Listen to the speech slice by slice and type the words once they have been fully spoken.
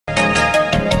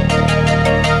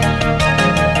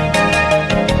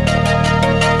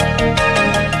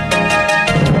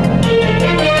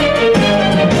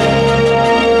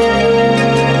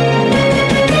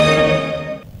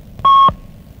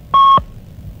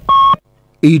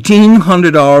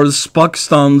1800 hours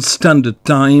Pakistan Standard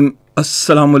Time.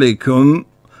 Assalamu alaikum.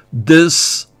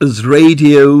 This is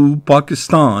Radio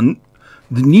Pakistan.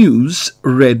 The news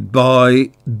read by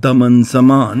Daman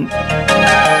Zaman.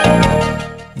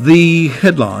 The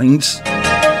headlines.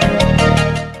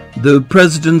 The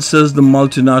President says the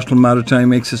multinational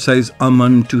maritime exercise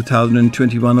Aman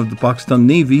 2021 of the Pakistan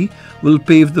Navy will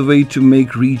pave the way to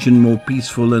make region more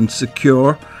peaceful and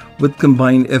secure with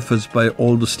combined efforts by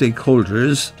all the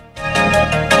stakeholders.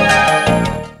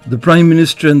 The Prime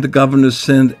Minister and the Governor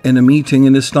said in a meeting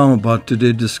in Islamabad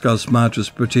today discussed matters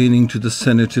pertaining to the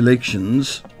Senate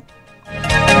elections.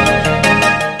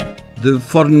 The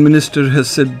Foreign Minister has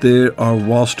said there are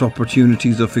vast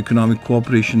opportunities of economic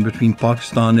cooperation between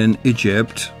Pakistan and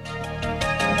Egypt.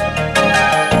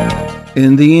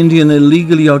 In the Indian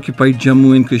illegally occupied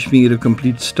Jammu and Kashmir, a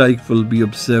complete strike will be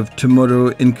observed tomorrow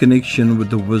in connection with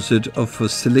the visit of a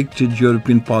selected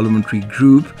European Parliamentary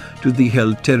group to the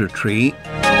held territory.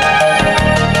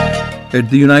 At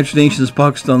the United Nations,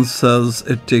 Pakistan says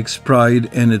it takes pride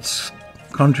in its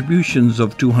contributions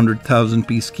of 200,000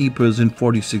 peacekeepers in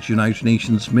 46 United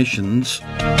Nations missions.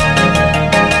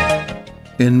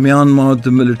 In Myanmar,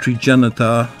 the military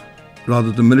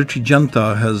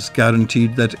junta has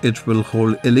guaranteed that it will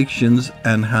hold elections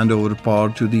and hand over power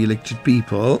to the elected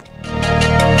people.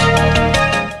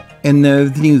 And now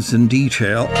the news in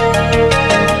detail.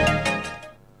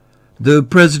 The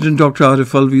President, Dr.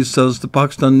 Arif Alvi, says the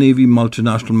Pakistan Navy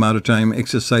multinational maritime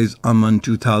exercise Aman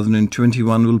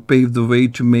 2021 will pave the way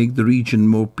to make the region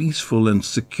more peaceful and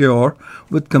secure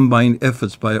with combined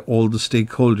efforts by all the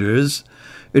stakeholders.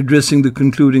 Addressing the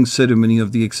concluding ceremony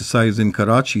of the exercise in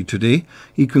Karachi today,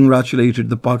 he congratulated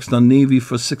the Pakistan Navy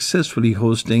for successfully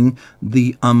hosting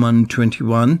the Aman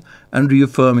 21 and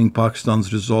reaffirming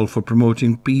Pakistan's resolve for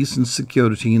promoting peace and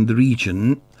security in the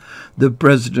region. The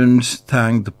President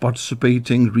thanked the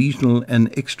participating regional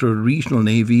and extra-regional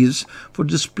navies for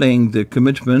displaying their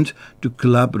commitment to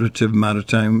collaborative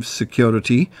maritime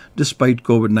security despite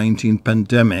COVID-19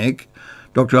 pandemic.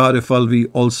 Dr. Arif Alvi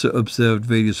also observed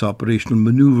various operational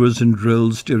maneuvers and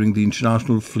drills during the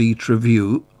International Fleet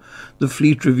Review. The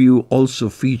Fleet Review also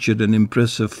featured an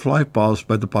impressive flypast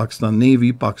by the Pakistan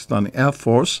Navy, Pakistan Air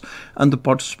Force, and the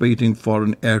participating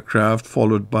foreign aircraft,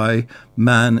 followed by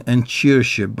man and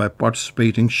cheership by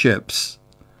participating ships.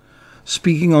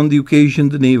 Speaking on the occasion,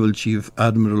 the Naval Chief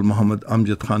Admiral Muhammad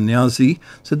Amjad Khan Niazi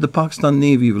said the Pakistan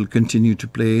Navy will continue to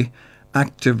play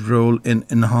active role in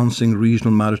enhancing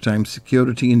regional maritime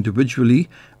security individually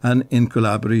and in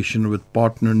collaboration with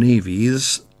partner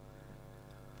navies.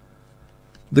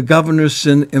 The Governor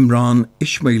Sindh Imran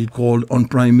Ismail called on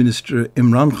Prime Minister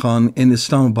Imran Khan in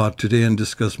Islamabad today and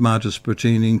discussed matters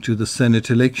pertaining to the Senate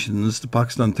elections. The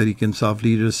Pakistan Tehreek-e-Insaf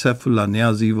leader Saifullah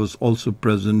Niazi was also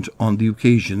present on the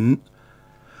occasion.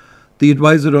 The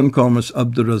advisor on commerce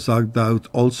Abdur Razak Daud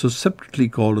also separately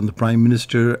called on the Prime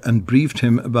Minister and briefed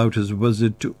him about his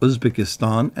visit to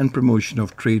Uzbekistan and promotion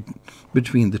of trade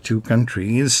between the two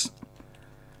countries.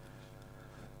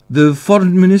 The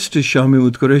Foreign Minister Shah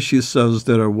Mahmood Qureshi says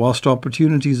there are vast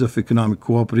opportunities of economic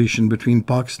cooperation between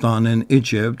Pakistan and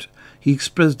Egypt. He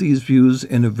expressed these views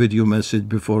in a video message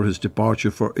before his departure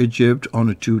for Egypt on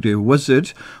a two-day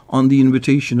visit on the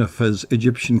invitation of his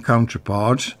Egyptian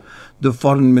counterpart. The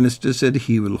Foreign Minister said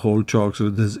he will hold talks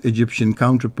with his Egyptian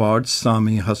counterpart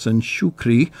Sami Hassan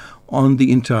Shukri on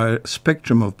the entire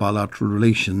spectrum of bilateral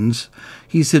relations.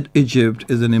 He said Egypt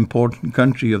is an important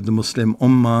country of the Muslim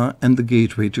Ummah and the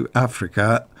gateway to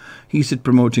Africa. He said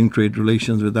promoting trade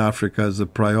relations with Africa is a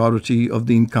priority of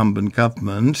the incumbent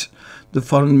government. The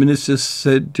Foreign Minister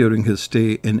said during his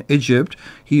stay in Egypt,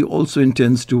 he also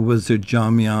intends to visit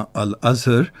Jamia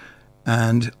Al-Azhar,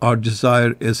 and our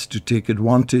desire is to take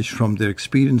advantage from their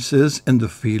experiences in the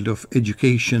field of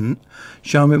education.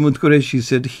 Shah Mahmood Qureshi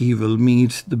said he will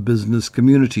meet the business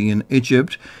community in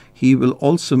Egypt. He will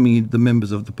also meet the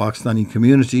members of the Pakistani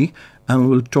community and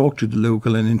will talk to the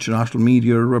local and international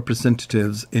media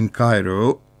representatives in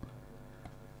Cairo.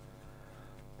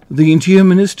 The Interior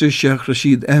Minister Sheikh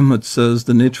Rashid Ahmed says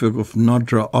the network of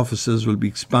NADRA offices will be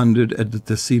expanded at the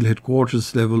Tehsil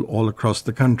headquarters level all across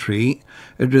the country.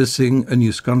 Addressing a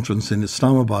news conference in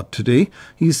Islamabad today,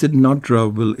 he said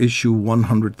NADRA will issue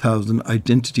 100,000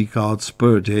 identity cards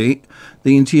per day.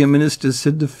 The Interior Minister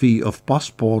said the fee of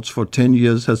passports for 10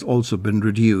 years has also been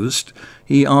reduced.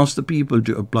 He asked the people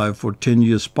to apply for 10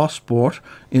 years passport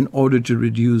in order to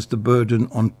reduce the burden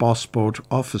on passport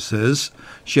offices.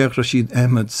 Sheikh Rashid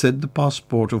Ahmed said the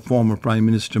passport of former Prime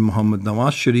Minister Mohammad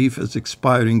Nawaz Sharif is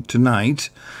expiring tonight.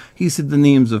 He said the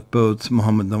names of both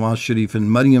Mohammad Nawaz Sharif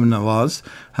and Maryam Nawaz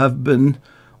have been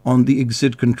on the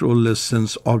exit control list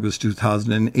since August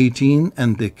 2018,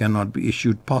 and they cannot be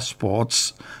issued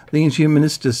passports. The Interior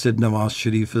Minister said Nawaz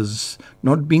Sharif is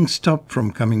not being stopped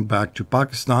from coming back to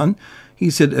Pakistan. He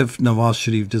said if Nawaz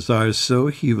Sharif desires so,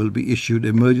 he will be issued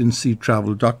emergency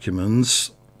travel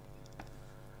documents.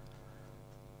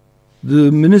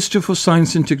 The Minister for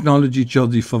Science and Technology,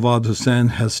 Chaudhry Fawad Hussain,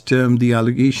 has termed the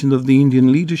allegation of the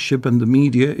Indian leadership and the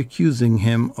media accusing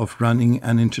him of running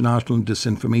an international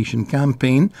disinformation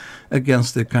campaign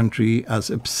against their country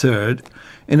as absurd.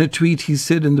 In a tweet, he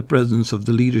said, in the presence of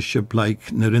the leadership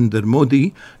like Narendra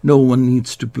Modi, no one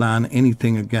needs to plan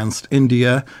anything against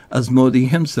India, as Modi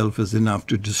himself is enough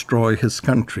to destroy his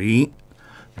country.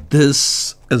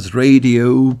 This is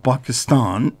Radio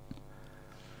Pakistan.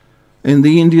 In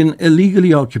the Indian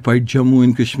illegally occupied Jammu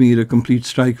and Kashmir, a complete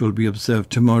strike will be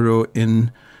observed tomorrow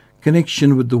in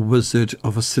connection with the visit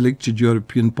of a selected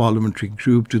European parliamentary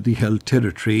group to the held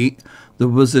territory. The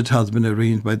visit has been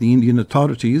arranged by the Indian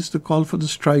authorities. The call for the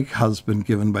strike has been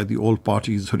given by the All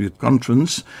Parties Hurriyat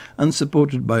Conference and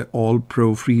supported by all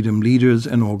pro-freedom leaders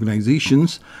and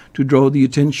organizations to draw the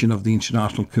attention of the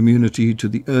international community to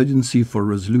the urgency for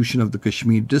resolution of the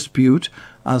Kashmir dispute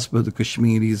as per the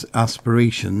Kashmiris'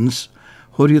 aspirations.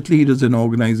 Hurriyat leaders and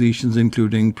organizations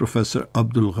including Professor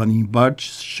Abdul Ghani Bhatt,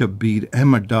 Shabbir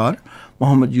Ahmad Dar,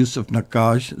 Muhammad Yusuf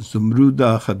Naqash,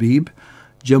 Zumruda Habib,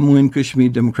 Jammu and Kashmir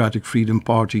Democratic Freedom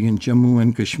Party and Jammu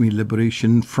and Kashmir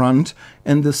Liberation Front,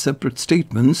 and the separate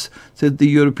statements said the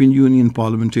European Union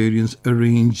parliamentarians'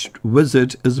 arranged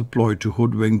visit is a ploy to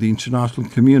hoodwink the international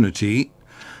community.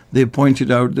 They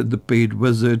pointed out that the paid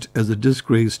visit is a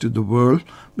disgrace to the world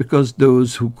because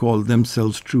those who call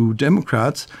themselves true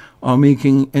Democrats are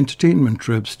making entertainment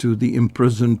trips to the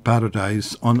imprisoned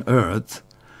paradise on earth.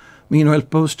 Meanwhile,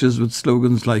 posters with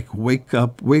slogans like wake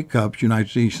up,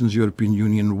 United Nations, European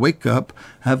Union, wake up,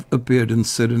 have appeared in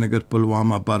Srinagar,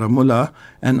 Pulwama, Baramulla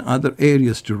and other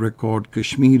areas to record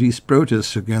Kashmiris'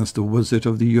 protests against the visit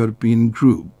of the European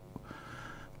group.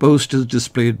 Posters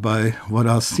displayed by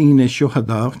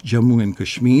Warasine-e-Shohada, Jammu and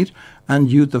Kashmir, and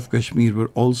Youth of Kashmir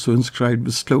were also inscribed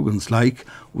with slogans like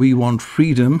 "We want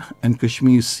freedom" and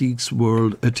 "Kashmir seeks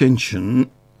world attention."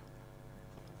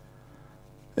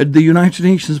 At the United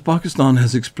Nations, Pakistan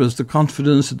has expressed the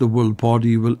confidence that the world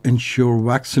body will ensure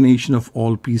vaccination of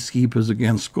all peacekeepers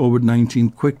against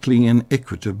COVID-19 quickly and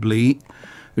equitably.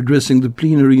 Addressing the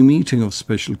plenary meeting of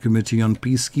Special Committee on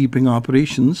Peacekeeping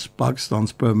Operations,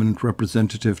 Pakistan's permanent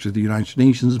representative to the United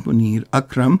Nations, Munir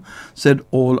Akram, said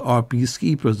all our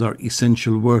peacekeepers are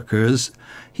essential workers.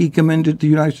 He commended the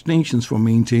United Nations for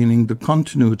maintaining the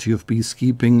continuity of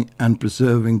peacekeeping and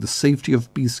preserving the safety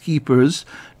of peacekeepers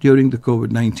during the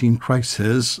COVID-19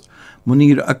 crisis.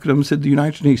 Munir Akram said the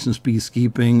United Nations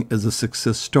peacekeeping is a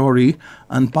success story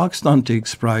and Pakistan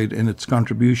takes pride in its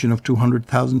contribution of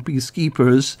 200,000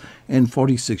 peacekeepers in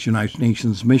 46 United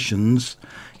Nations missions.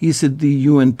 He said the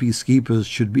UN peacekeepers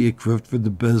should be equipped with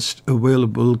the best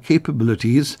available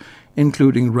capabilities,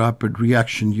 including rapid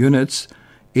reaction units,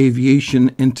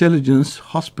 aviation intelligence,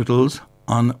 hospitals,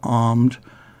 unarmed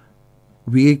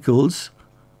vehicles,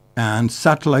 and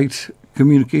satellite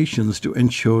communications to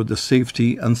ensure the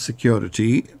safety and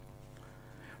security,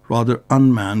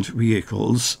 unmanned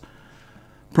vehicles.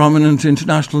 Prominent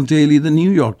international daily The New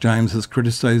York Times has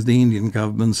criticized the Indian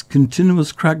government's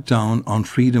continuous crackdown on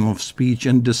freedom of speech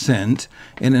and dissent.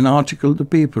 In an article, the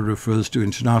paper refers to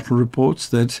international reports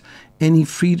that any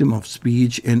freedom of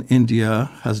speech in India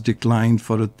has declined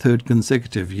for a third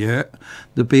consecutive year.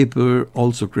 The paper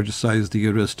also criticized the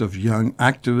arrest of young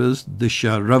activist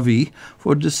Disha Ravi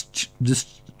for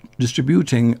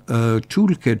distributing a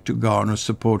toolkit to garner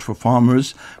support for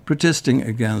farmers protesting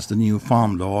against the new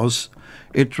farm laws.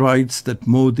 It writes that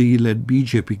Modi-led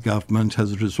BJP government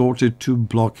has resorted to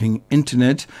blocking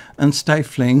internet and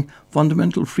stifling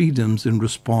fundamental freedoms in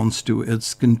response to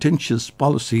its contentious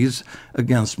policies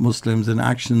against Muslims and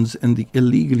actions in the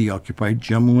illegally occupied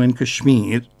Jammu and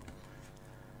Kashmir.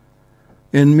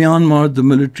 In Myanmar, the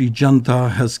military junta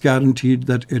has guaranteed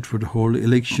that it would hold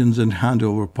elections and hand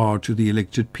over power to the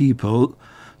elected people.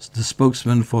 The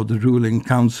spokesman for the ruling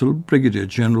council, Brigadier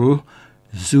General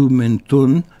Zu Min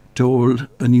Tun, told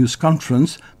a news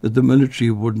conference that the military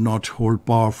would not hold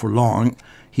power for long.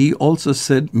 He also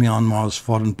said Myanmar's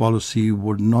foreign policy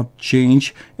would not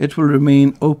change. It will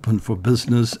remain open for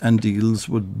business and deals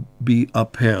would be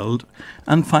upheld.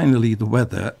 And finally, the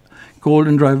weather. Cold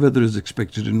and dry weather is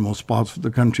expected in most parts of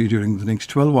the country during the next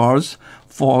 12 hours.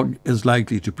 Fog is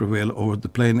likely to prevail over the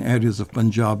plain areas of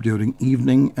Punjab during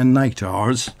evening and night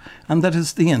hours. And that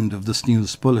is the end of this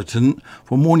news bulletin.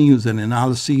 For more news and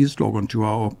analyses, log on to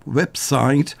our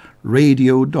website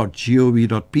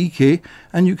radio.gov.pk,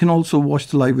 and you can also watch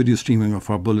the live video streaming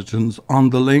of our bulletins on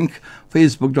the link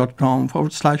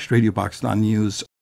facebook.com/Radio Pakistan News.